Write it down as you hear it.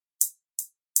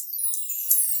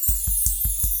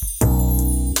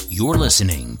You're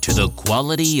listening to the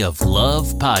Quality of Love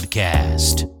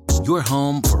podcast, your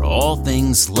home for all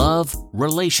things love,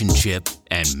 relationship,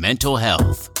 and mental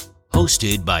health.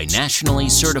 Hosted by nationally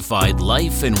certified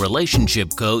life and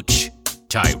relationship coach,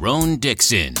 Tyrone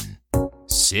Dixon.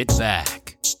 Sit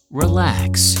back,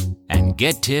 relax, and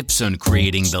get tips on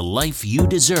creating the life you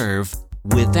deserve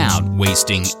without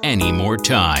wasting any more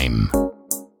time.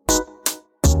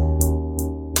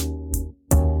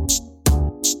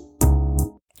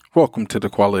 Welcome to the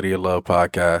Quality of Love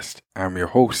podcast. I'm your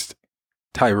host,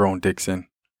 Tyrone Dixon,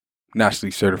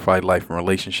 nationally certified life and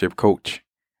relationship coach,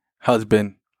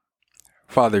 husband,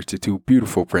 father to two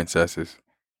beautiful princesses,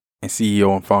 and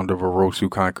CEO and founder of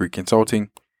Orosu Concrete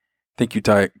Consulting. Thank you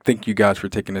guys for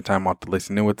taking the time out to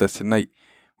listen in with us tonight.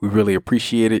 We really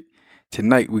appreciate it.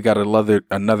 Tonight we got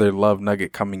another love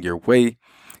nugget coming your way,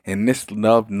 and this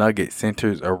love nugget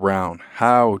centers around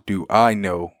how do I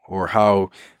know, or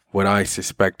how would I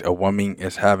suspect a woman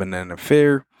is having an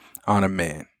affair on a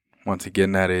man? Once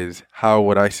again, that is, how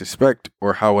would I suspect,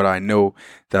 or how would I know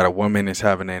that a woman is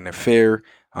having an affair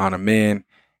on a man?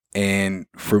 And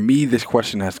for me, this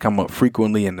question has come up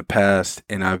frequently in the past,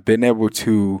 and I've been able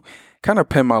to kind of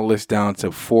pin my list down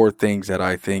to four areas that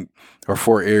I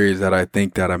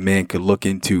think that a man could look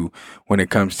into when it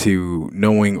comes to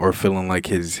knowing or feeling like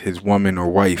his woman or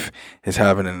wife is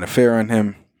having an affair on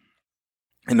him.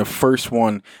 And the first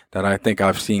one that I think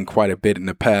I've seen quite a bit in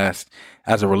the past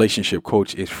as a relationship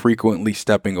coach is frequently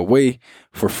stepping away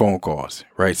for phone calls,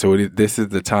 right? So this is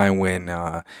the time when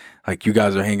like you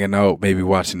guys are hanging out, maybe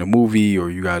watching a movie, or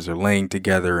you guys are laying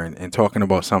together and talking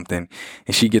about something,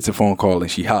 and she gets a phone call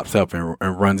and she hops up and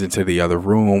runs into the other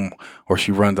room, or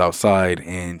she runs outside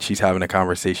and she's having a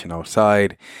conversation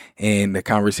outside, and the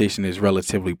conversation is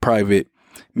relatively private.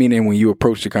 Meaning when you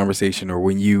approach the conversation, or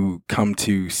when you come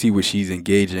to see what she's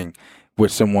engaging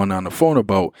with someone on the phone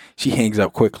about, she hangs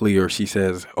up quickly, or she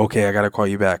says, okay, I got to call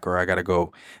you back, or I got to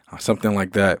go, something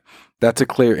like that. That's a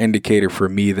clear indicator for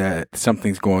me that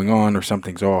something's going on or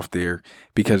something's off there,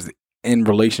 because in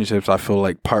relationships, I feel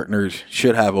like partners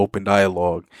should have open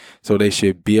dialogue, so they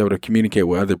should be able to communicate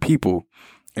with other people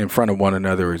in front of one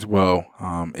another as well.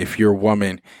 If your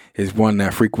woman is one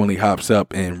that frequently hops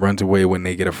up and runs away when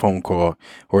they get a phone call,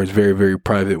 or is very, very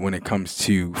private when it comes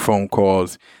to phone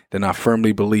calls, then I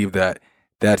firmly believe that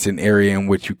that's an area in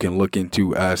which you can look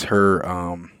into as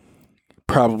her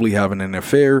probably having an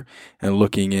affair, and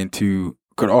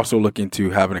could also look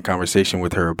into having a conversation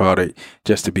with her about it,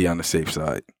 just to be on the safe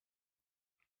side.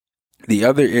 The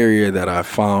other area that I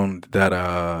found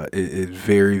that is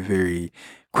very, very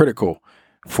critical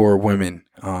for women,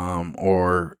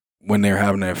 or when they're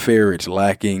having an affair, it's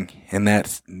lacking, and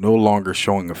that's no longer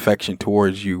showing affection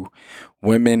towards you.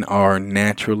 Women are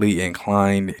naturally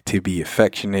inclined to be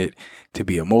affectionate, to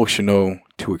be emotional,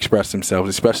 to express themselves,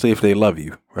 especially if they love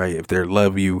you, right? If they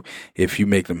love you, if you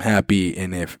make them happy,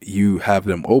 and if you have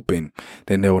them open,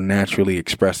 then they'll naturally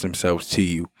express themselves to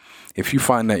you. If you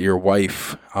find that your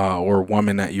wife or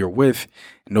woman that you're with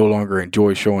no longer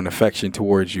enjoys showing affection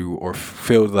towards you, or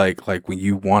feels like when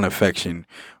you want affection,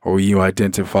 or you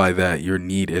identify that your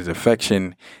need is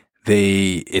affection,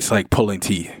 it's like pulling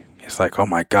teeth. It's like, oh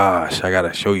my gosh, I got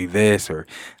to show you this, or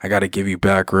I got to give you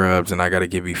back rubs, and I got to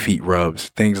give you feet rubs,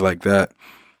 things like that.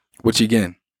 Which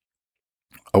again,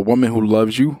 a woman who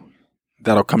loves you,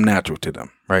 that'll come natural to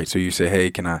them, right? So you say, hey,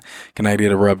 can I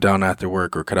get a rub down after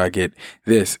work, or could I get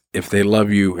this? If they love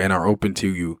you and are open to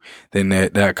you, then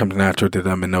that comes natural to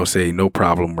them, and they'll say no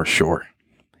problem, or sure.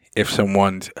 If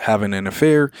someone's having an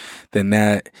affair, then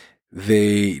that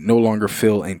they no longer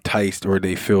feel enticed, or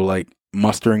they feel like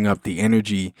mustering up the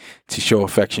energy to show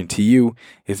affection to you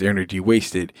is energy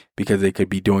wasted, because they could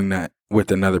be doing that with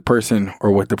another person,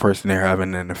 or with the person they're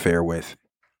having an affair with.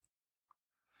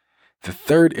 The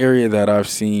third area that I've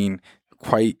seen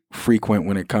quite frequent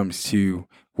when it comes to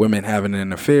women having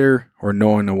an affair, or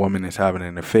knowing a woman is having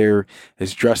an affair,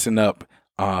 is dressing up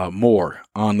more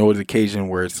on those occasions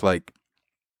where it's like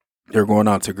they're going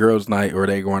out to girls' night, or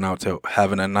they're going out to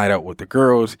having a night out with the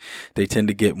girls. They tend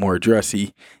to get more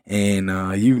dressy, and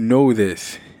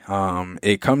this.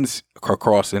 It comes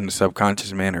across in the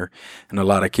subconscious manner in a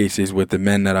lot of cases with the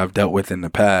men that I've dealt with in the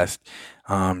past.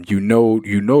 You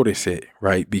notice it,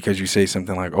 right? Because you say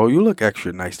something like, oh, you look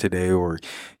extra nice today, or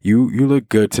you look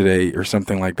good today, or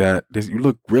something like that. You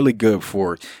look really good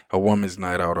for a woman's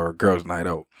night out, or a girl's night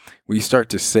out. When you start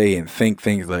to say and think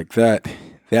things like that,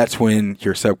 that's when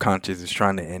your subconscious is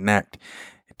trying to enact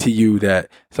to you that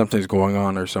something's going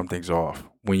on or something's off.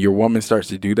 When your woman starts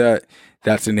to do that,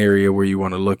 that's an area where you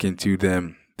want to look into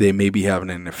them. They may be having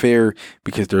an affair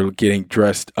because they're getting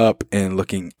dressed up and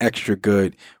looking extra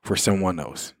good for someone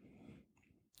else.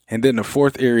 And then the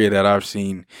fourth area that I've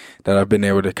seen that I've been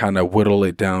able to kind of whittle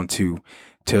it down to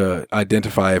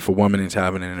identify if a woman is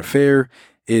having an affair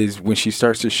is when she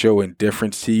starts to show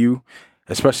indifference to you,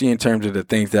 especially in terms of the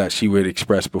things that she would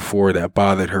express before that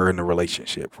bothered her in the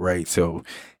relationship, right? So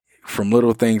from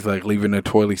little things like leaving the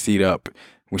toilet seat up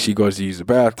when she goes to use the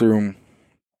bathroom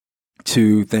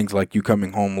to things like you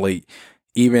coming home late,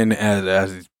 even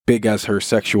as big as her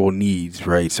sexual needs,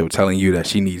 right? So telling you that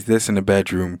she needs this in the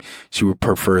bedroom, she would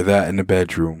prefer that in the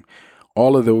bedroom.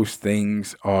 All of those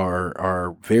things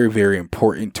are very, very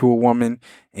important to a woman.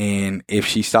 And if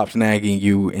she stops nagging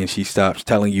you and she stops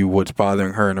telling you what's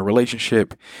bothering her in a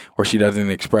relationship, or she doesn't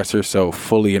express herself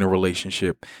fully in a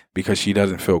relationship because she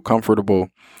doesn't feel comfortable,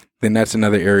 then that's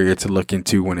another area to look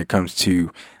into when it comes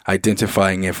to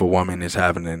identifying if a woman is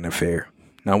having an affair.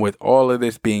 Now, with all of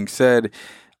this being said,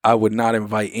 I would not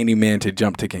invite any man to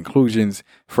jump to conclusions.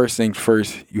 First things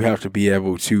first, you have to be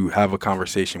able to have a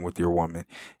conversation with your woman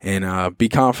and be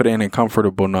confident and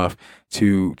comfortable enough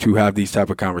to have these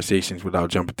type of conversations without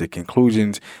jumping to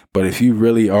conclusions. But if you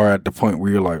really are at the point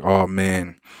where you're like, oh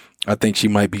man, I think she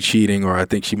might be cheating or I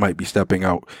think she might be stepping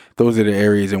out, those are the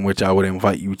areas in which I would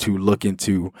invite you to look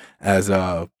into as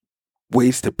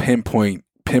ways to pinpoint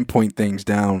things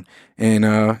down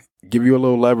and give you a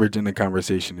little leverage in the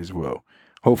conversation as well.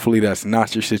 Hopefully that's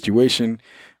not your situation.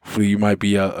 Hopefully you might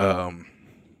be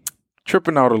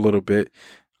tripping out a little bit.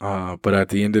 But at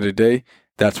the end of the day,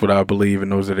 that's what I believe.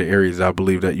 And those are the areas I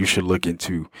believe that you should look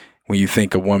into when you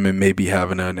think a woman may be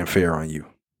having an affair on you.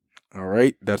 All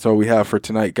right. That's all we have for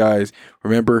tonight, guys.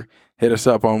 Remember, hit us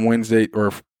up on Wednesday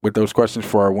or with those questions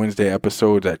for our Wednesday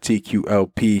episodes at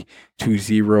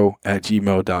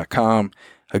tqlp20@gmail.com.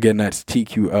 Again, that's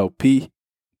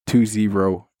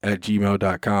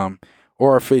tqlp20@gmail.com.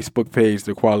 or our Facebook page,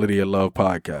 The Quality of Love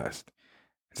Podcast.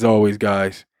 As always,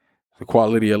 guys, the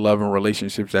quality of love and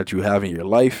relationships that you have in your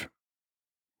life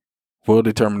will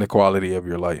determine the quality of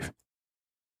your life.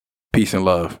 Peace and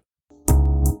love.